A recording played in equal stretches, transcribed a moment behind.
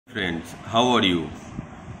Friends, how are you?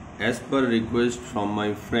 As per request from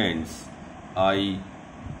my friends, I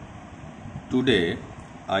today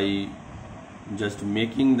I just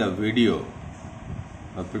making the video,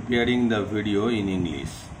 preparing the video in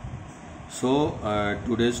English. So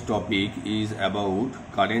today's topic is about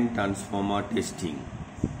current transformer testing.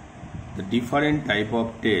 The different type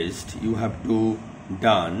of test you have to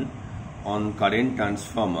done on current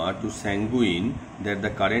transformer to sanguine that the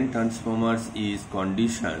current transformers is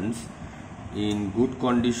conditions in good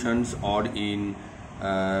conditions or in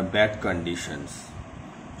bad conditions.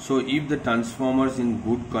 So if the transformers in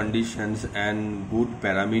good conditions and good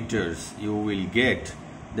parameters you will get,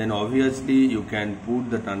 then obviously you can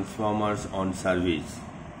put the transformers on service.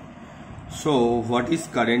 So what is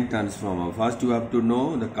current transformer? First you have to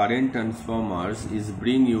know the current transformers is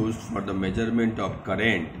being used for the measurement of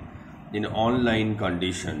current in online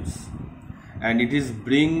conditions, and it is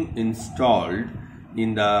being installed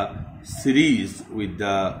in the series with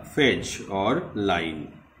the fetch or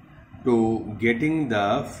line to getting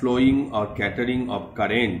the flowing or catering of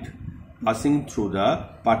current passing through the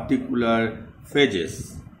particular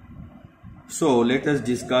phases. So let us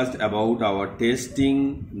discuss about our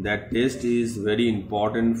testing. That test is very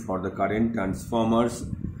important for the current transformers,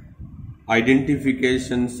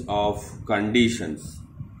 identifications of conditions.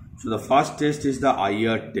 So the first test is the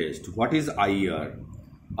IR test. What is IR?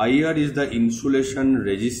 IR is the insulation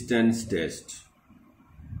resistance test.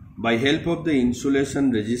 By help of the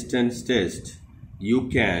insulation resistance test, you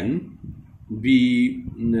can be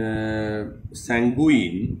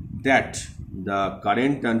sanguine that the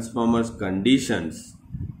current transformer's conditions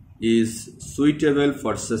is suitable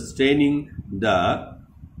for sustaining the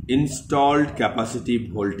installed capacity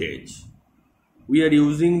voltage. We are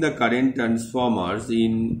using the current transformers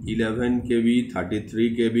in 11 kV,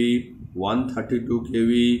 33 kV, 132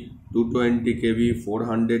 kV, 220 kV,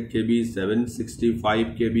 400 kV, 765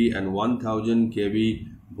 kV and 1000 kV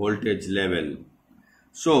voltage level.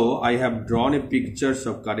 So I have drawn a pictures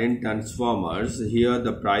of current transformers. Here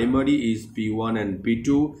the primary is P1 and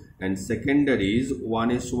P2 and secondary is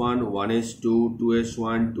 1S1, 1S2,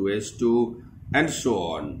 2S1, 2S2 and so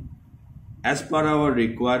on. As per our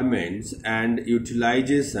requirements and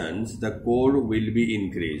utilizations, the core will be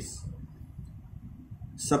increased.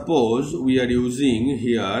 Suppose we are using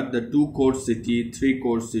here the 2 core city, 3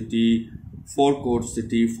 core city, 4 core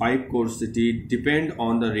city, 5 core city. Depend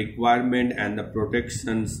on the requirement and the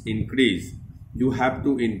protections increase, you have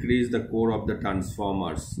to increase the core of the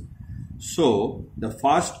transformers. So the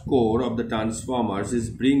first core of the transformers is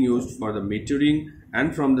being used for the metering,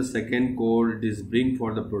 and from the second core it is being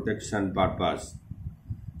for the protection purpose.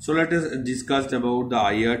 So let us discuss about the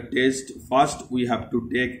IR test. First we have to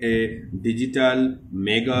take a digital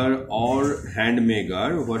measure or hand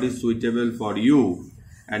measure, what is suitable for you,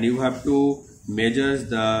 and you have to measure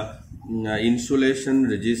the insulation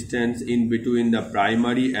resistance in between the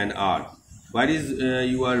primary and earth. Where is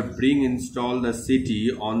you are being installed the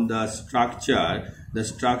CT on the structure. The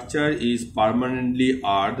structure is permanently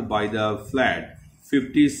earthed by the flat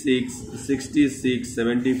 56, 66,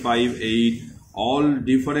 75, 8. All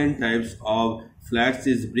different types of flats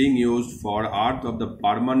is being used for earth of the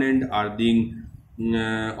permanent earthing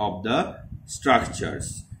of the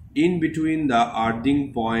structures. In between the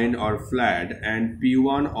earthing point or flat and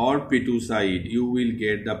P1 or P2 side, you will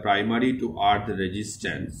get the primary to earth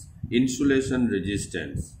resistance, insulation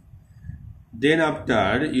resistance. Then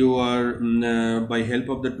after you are by help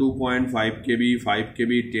of the 2.5 kV, 5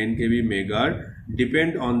 kV, 10 kV measure,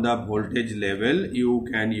 depend on the voltage level, you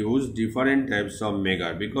can use different types of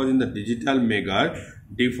measure, because in the digital measure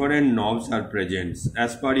different knobs are present.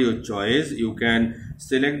 As per your choice, you can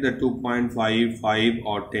select the 2.5, 5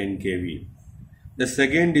 or 10 kV. The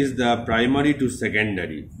second is the primary to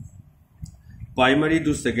secondary. Primary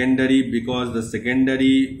to secondary, because the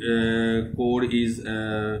secondary core is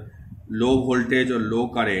low voltage or low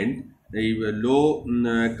current, low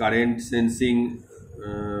current sensing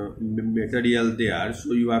material there.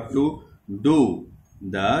 So you have to do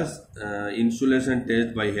the insulation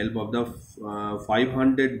test by help of the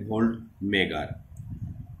 500 volt measure.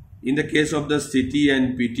 In the case of the CT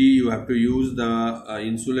and PT, you have to use the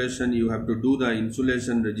insulation, you have to do the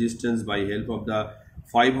insulation resistance by help of the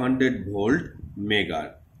 500 volt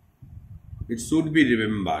measure. It should be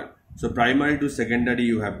remembered. So primary to secondary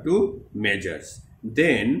you have to measure.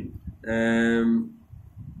 Then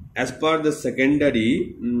as per the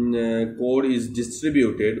secondary core is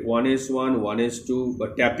distributed 1S1, 1S2,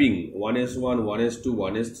 but tapping 1S1, 1S2,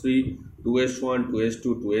 1S3, 2S1,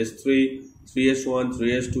 2S2, 2S3, 3S1,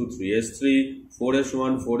 3S2, 3S3,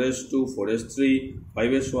 4S1, 4S2, 4S3,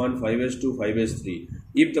 5S1, 5S2, 5S3.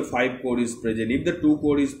 if the 5 core is present. If the 2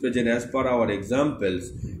 core is present, as per our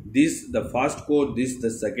examples, this the first core, this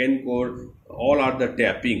the second core, all are the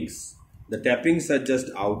tappings. The tappings are just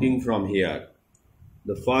outing from here.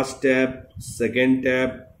 The first tap, second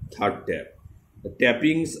tap, third tap. The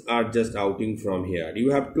tappings are just outing from here. You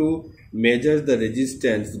have to measure the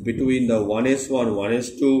resistance between the 1S1,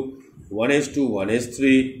 1S2, 1S2,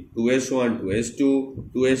 1S3, 2S1,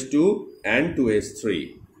 2S2, 2S2 and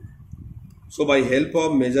 2S3. So by help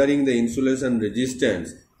of measuring the insulation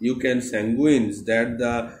resistance, you can sanguine that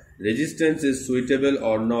the resistance is suitable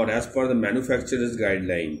or not as per the manufacturer's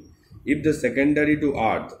guideline. If the secondary to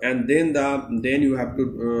earth, and then you have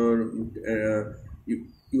to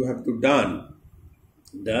you have to done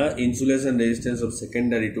the insulation resistance of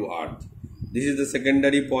secondary to earth. This is the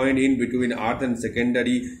secondary point in between earth and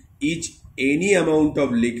secondary. Any amount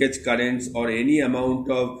of leakage currents or any amount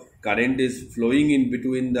of current is flowing in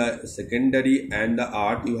between the secondary and the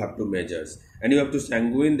earth, you have to measure, and you have to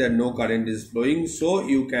sanguine that no current is flowing, so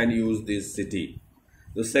you can use this CT.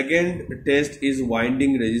 The second test is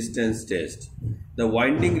winding resistance test. The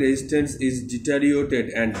winding resistance is deteriorated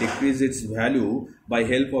and decrease its value by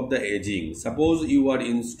help of the aging. Suppose you are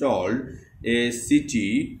installed a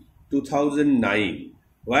CT 2009.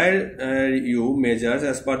 While you measure,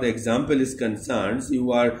 as per the example is concerned,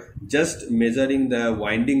 you are just measuring the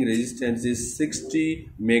winding resistance is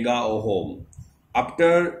 60 mega ohm.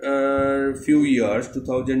 After few years,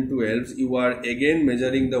 2012, you are again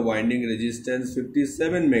measuring the winding resistance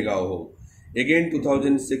 57 mega ohm. Again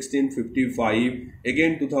 2016 55,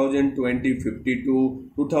 again 2020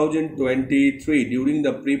 52, 2023 during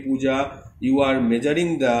the pre-puja you are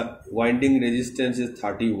measuring the winding resistance is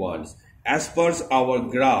 31. As per our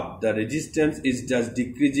graph, the resistance is just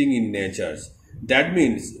decreasing in nature. That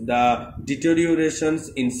means the deteriorations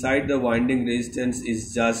inside the winding resistance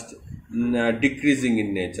is just decreasing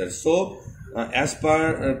in nature. So as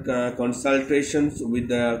per consultations with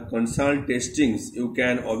the consult testings, you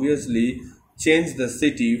can obviously change the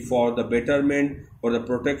CT for the betterment, for the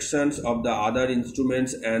protections of the other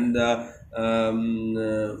instruments and the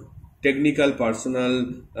technical personnel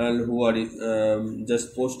who are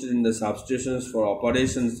just posted in the substations for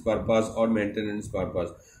operations purpose or maintenance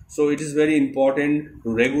purpose. So it is very important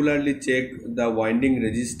to regularly check the winding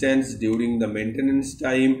resistance during the maintenance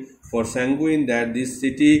time for sanguine that this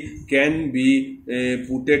CT can be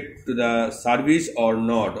put to the service or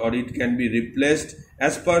not, or it can be replaced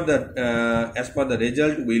as per the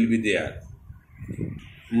result will be there.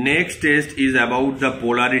 Next test is about the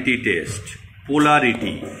polarity test.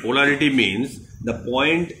 Polarity means the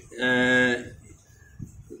point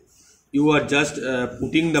you are just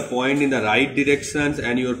putting the point in the right directions,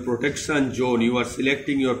 and your protection zone, you are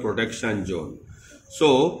selecting your protection zone.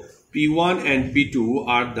 So P1 and P2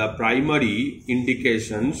 are the primary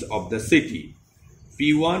indications of the CT.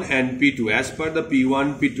 P1 and P2, as per the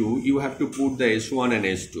P1, P2, you have to put the S1 and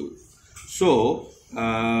S2. So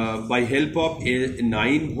by help of a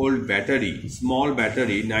 9-volt battery, small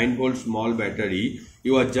battery, 9-volt small battery,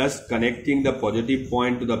 you are just connecting the positive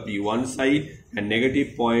point to the P1 side and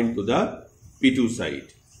negative point to the P2 side.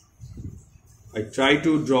 I try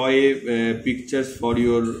to draw pictures for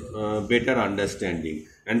your better understanding.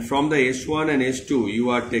 And from the S1 and S2, you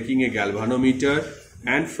are taking a galvanometer,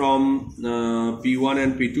 and from P1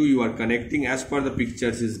 and P2, you are connecting as per the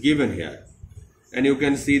pictures is given here. And you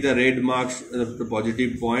can see the red marks, the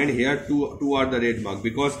positive point here. Two are the red mark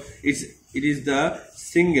because it is the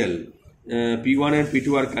single P1 and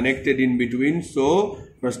P2 are connected in between. So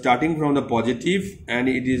we're starting from the positive and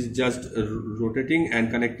it is just rotating and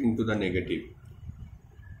connecting to the negative.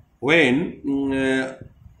 When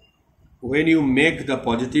you make the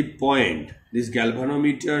positive point, this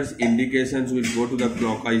galvanometer's indications will go to the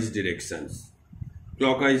clockwise directions.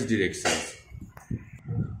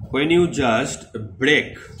 When you just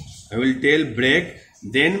break, I will tell break,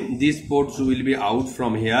 then these ports will be out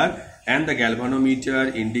from here and the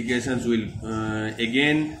galvanometer indications will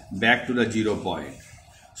again back to the 0 point.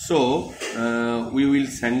 So we will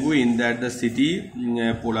sanguine that the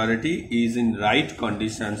CT polarity is in right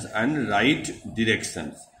conditions and right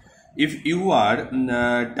directions. If you are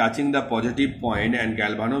touching the positive point and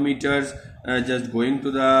galvanometers just going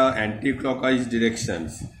to the anti-clockwise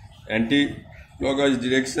directions, and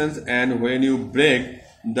when you break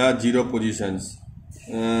the 0 positions,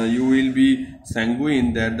 you will be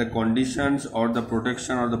sanguine that the conditions or the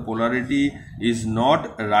protection or the polarity is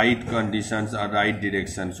not right conditions or right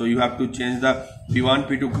direction. So you have to change the P1,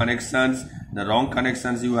 P2 connections, the wrong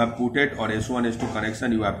connections you have put it, or S1, S2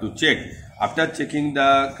 connection you have to check. After checking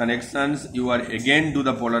the connections, you are again do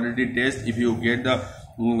the polarity test. If you get the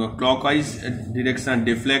clockwise direction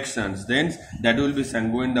deflections, then that will be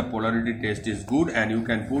sanguine. The polarity test is good and you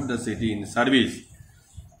can put the city in service.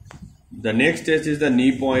 The next test is the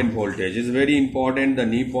knee point voltage. It's very important. The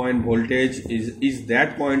knee point voltage is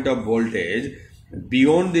that point of voltage.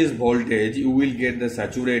 Beyond this voltage, you will get the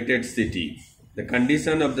saturated city. The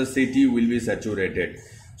condition of the city will be saturated.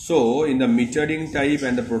 So, in the metering type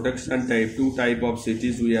and the protection type, two type of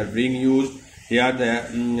cities we are being used. Here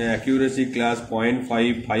the accuracy class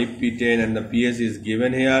 0.5, 5P10 and the PS is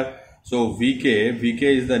given here. So VK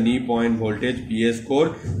is the knee point voltage, PS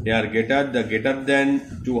core here greater than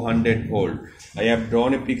 200 volt. I have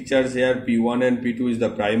drawn a pictures here. P1 and P2 is the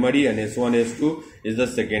primary and S1, S2 is the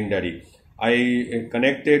secondary. I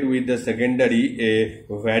connected with the secondary a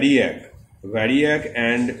variac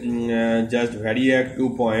and just variac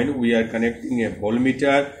 2 point we are connecting a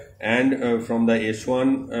voltmeter, and from the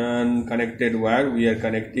S1 connected wire we are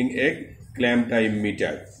connecting a clamp type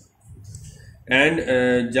meter.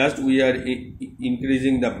 And just we are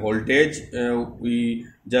increasing the voltage. We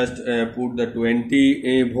just put the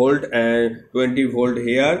 20 volt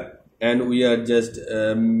here, and we are just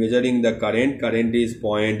measuring the current. Current is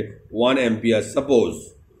 0.1 ampere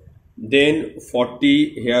suppose. Then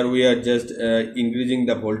 40, here we are just increasing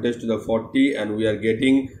the voltage to the 40 and we are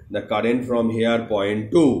getting the current from here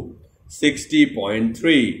 0.2, 60,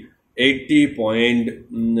 0.3, 80,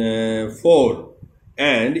 0.4.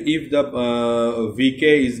 And if the VK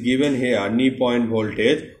is given here, knee point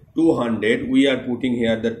voltage 200, we are putting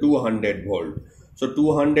here the 200 volt. So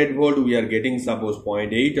 200 volt we are getting suppose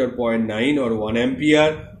 0.8 or 0.9 or 1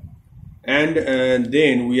 ampere. And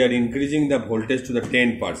then we are increasing the voltage to the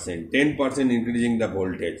 10%, increasing the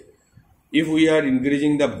voltage. If we are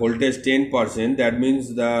increasing the voltage 10%, that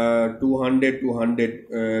means the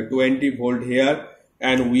 220 volt here,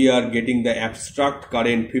 and we are getting the abstract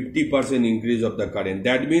current 50% increase of the current.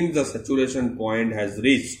 That means the saturation point has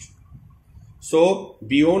reached. So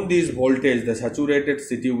beyond this voltage, the saturated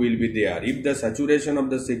city will be there. If the saturation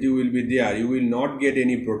of the city will be there, you will not get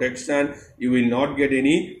any protection, you will not get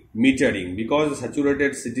any metering, because the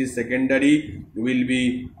saturated city secondary will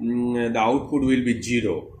be the output will be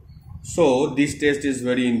 0. So this test is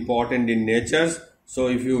very important in nature. So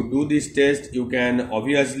if you do this test, you can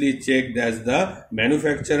obviously check that the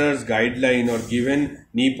manufacturer's guideline or given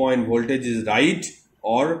knee point voltage is right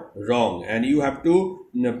or wrong, and you have to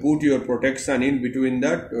put your protection in between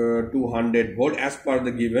the 200 volt as per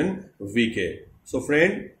the given VK. So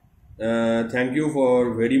friend, thank you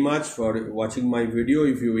for very much for watching my video.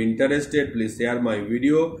 If you are interested, please share my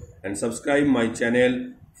video and subscribe my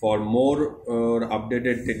channel for more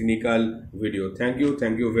updated technical video. Thank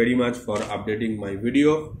you very much for updating my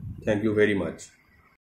video. Thank you very much.